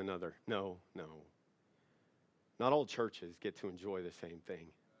dozen another. No. Not all churches get to enjoy the same thing.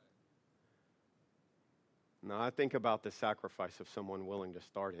 Now, I think about the sacrifice of someone willing to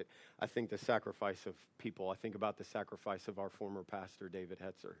start it. I think the sacrifice of people. I think about the sacrifice of our former pastor, David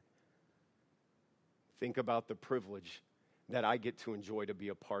Hetzer. Think about the privilege that I get to enjoy to be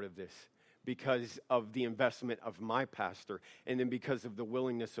a part of this because of the investment of my pastor, and then because of the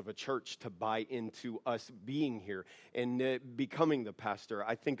willingness of a church to buy into us being here and becoming the pastor.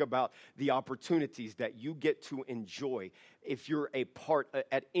 I think about the opportunities that you get to enjoy if you're a part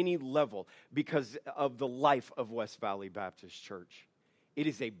at any level because of the life of West Valley Baptist Church. It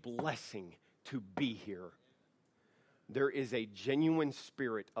is a blessing to be here. There is a genuine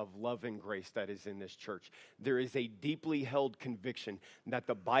spirit of love and grace that is in this church. There is a deeply held conviction that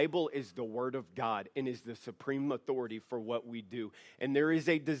the Bible is the Word of God and is the supreme authority for what we do. And there is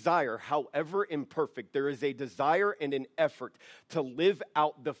a desire, however imperfect, there is a desire and an effort to live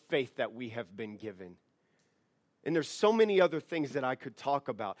out the faith that we have been given. And there's so many other things that I could talk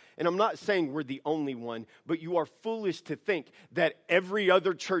about. And I'm not saying we're the only one, but you are foolish to think that every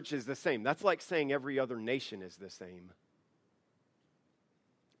other church is the same. That's like saying every other nation is the same.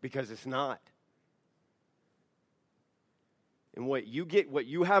 Because it's not. And what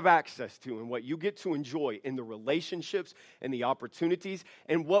you have access to and what you get to enjoy in the relationships and the opportunities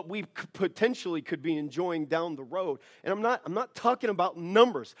and what we potentially could be enjoying down the road. And I'm not talking about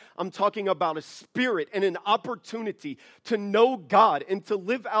numbers. I'm talking about a spirit and an opportunity to know God and to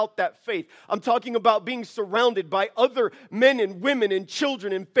live out that faith. I'm talking about being surrounded by other men and women and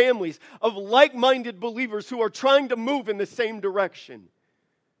children and families of like-minded believers who are trying to move in the same direction.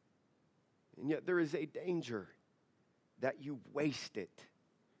 And yet there is a danger that you waste it.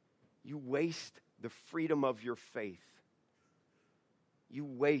 You waste the freedom of your faith. You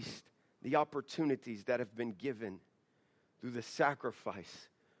waste the opportunities that have been given through the sacrifice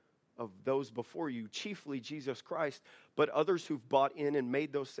of those before you, chiefly Jesus Christ, but others who've bought in and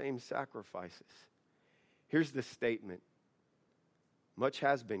made those same sacrifices. Here's the statement. Much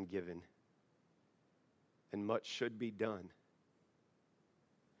has been given, and much should be done.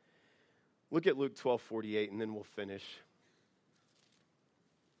 Look at Luke 12:48, and then we'll finish.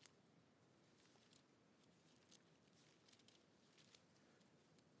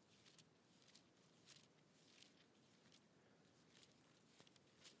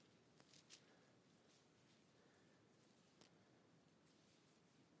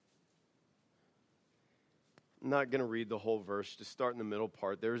 I'm not going to read the whole verse, just start in the middle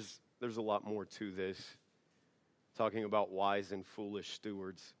part. There's a lot more to this. Talking about wise and foolish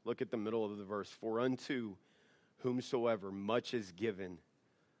stewards. Look at the middle of the verse. For unto whomsoever much is given,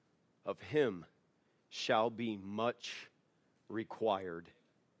 of him shall be much required.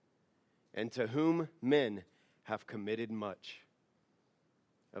 And to whom men have committed much,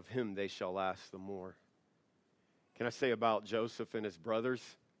 of him they shall ask the more. Can I say about Joseph and his brothers?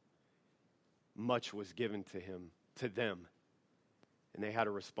 Much was given to them, and they had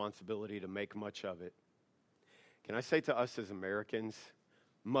a responsibility to make much of it. Can I say to us as Americans,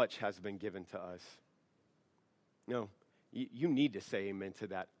 much has been given to us. No, you need to say amen to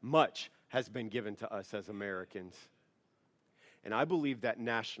that. Much has been given to us as Americans. And I believe that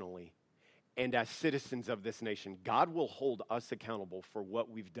nationally and as citizens of this nation, God will hold us accountable for what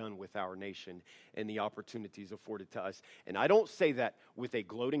we've done with our nation and the opportunities afforded to us. And I don't say that with a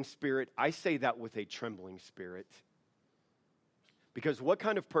gloating spirit. I say that with a trembling spirit. Because what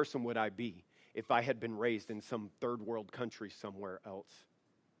kind of person would I be if I had been raised in some third world country somewhere else.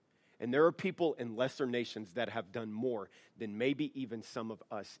 And there are people in lesser nations that have done more than maybe even some of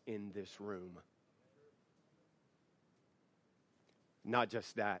us in this room. Not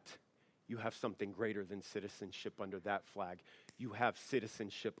just that, you have something greater than citizenship under that flag. You have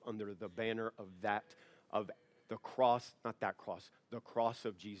citizenship under the banner of the cross, not that cross, the cross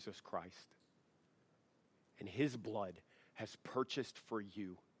of Jesus Christ. And his blood has purchased for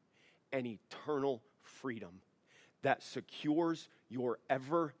you an eternal freedom that secures your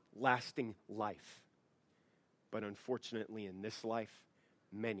everlasting life. But unfortunately, in this life,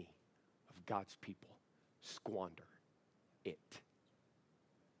 many of God's people squander it.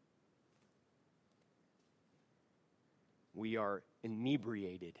 We are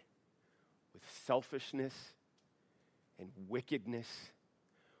inebriated with selfishness and wickedness.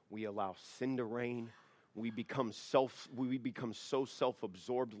 We allow sin to reign. We become so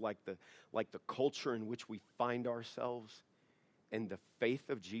self-absorbed like the culture in which we find ourselves. And the faith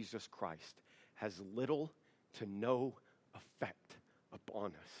of Jesus Christ has little to no effect upon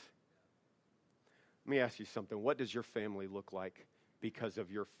us. Let me ask you something. What does your family look like because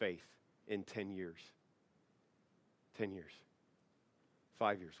of your faith in 10 years? 10 years.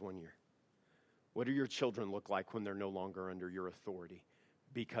 5 years, 1 year. What do your children look like when they're no longer under your authority?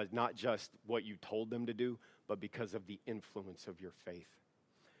 Because not just what you told them to do, but because of the influence of your faith.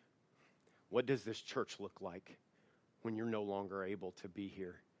 What does this church look like when you're no longer able to be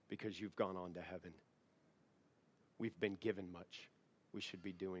here because you've gone on to heaven? We've been given much. We should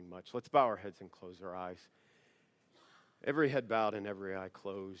be doing much. Let's bow our heads and close our eyes. Every head bowed and every eye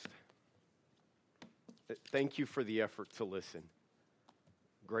closed. Thank you for the effort to listen.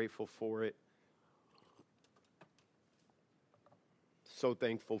 Grateful for it. So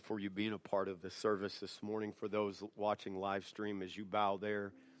thankful for you being a part of the service this morning. For those watching live stream as you bow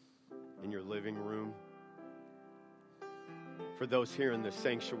there in your living room. For those here in the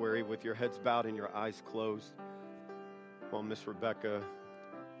sanctuary with your heads bowed and your eyes closed, while Miss Rebecca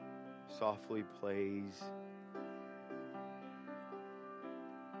softly plays.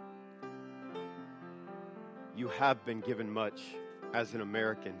 You have been given much as an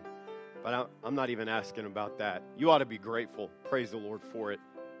American, but I'm not even asking about that. You ought to be grateful. Praise the Lord for it.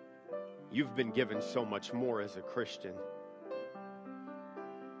 You've been given so much more as a Christian.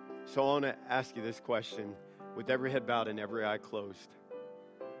 So I want to ask you this question with every head bowed and every eye closed.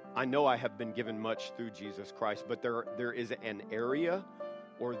 I know I have been given much through Jesus Christ, but there is an area,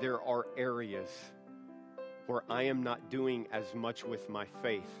 or there are areas where I am not doing as much with my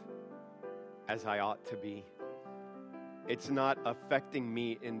faith as I ought to be. It's not affecting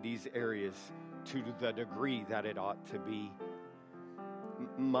me in these areas to the degree that it ought to be.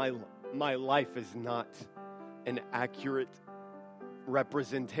 My life is not an accurate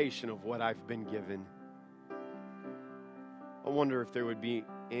representation of what I've been given. I wonder if there would be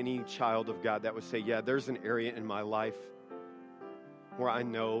any child of God that would say, yeah, there's an area in my life where I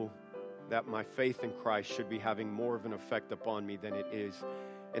know that my faith in Christ should be having more of an effect upon me than it is.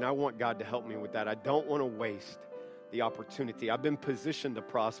 And I want God to help me with that. I don't want to waste the opportunity. I've been positioned to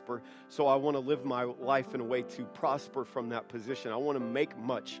prosper, so I want to live my life in a way to prosper from that position. I want to make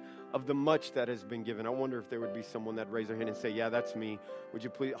much of the much that has been given. I wonder if there would be someone that raise their hand and say, yeah, that's me. Would you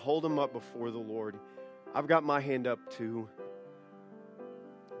please hold them up before the Lord? I've got my hand up too.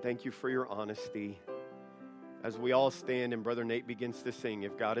 Thank you for your honesty. As we all stand and Brother Nate begins to sing,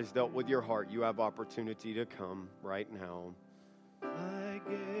 if God has dealt with your heart, you have opportunity to come right now. I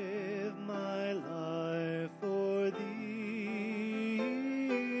give my life for thee,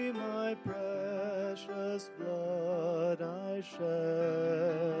 my precious blood I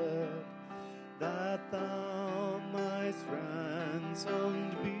shed, that thou mightst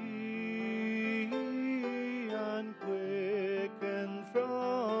ransomed be and quickened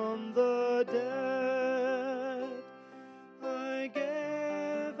from the dead. I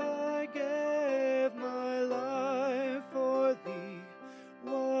gave my life for thee.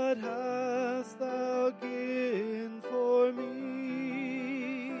 What hast thou given for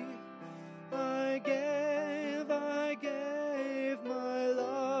me? I gave my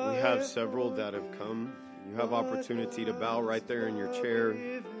life. We have several that have come. You have opportunity to bow right there in your chair,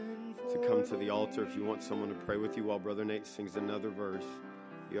 to come to the altar if you want someone to pray with you while Brother Nate sings another verse.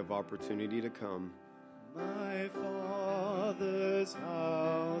 You have opportunity to come. My Father's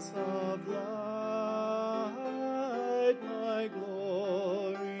house of light, my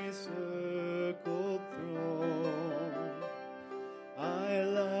glory circled throne, I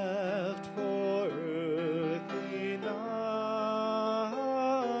left for earthly night,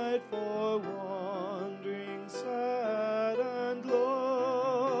 for wandering sad and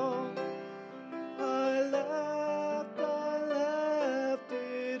lone.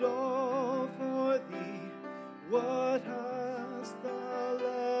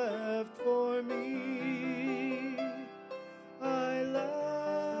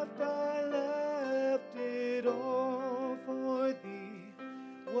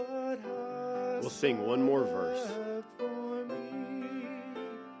 sing one more verse. For me,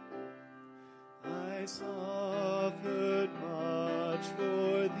 I suffered much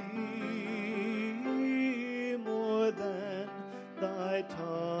for thee, more than thy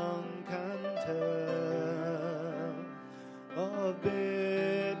tongue can tell, of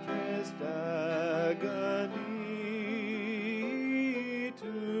bitterest agony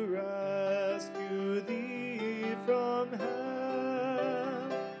to rescue thee from hell.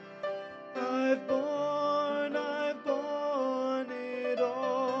 I've borne it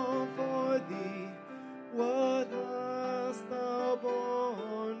all for thee. What hast thou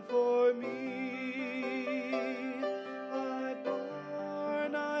borne for me? I've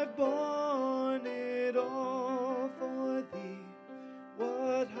borne it all for thee.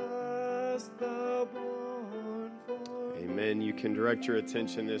 What hast thou borne for me? Amen. You can direct your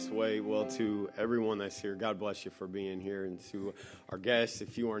attention this way. Well, to everyone that's here, God bless you for being here. And to our guests,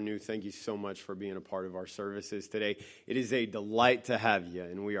 if you are new, thank you so much for being a part of our services today. It is a delight to have you,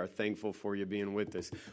 and we are thankful for you being with us.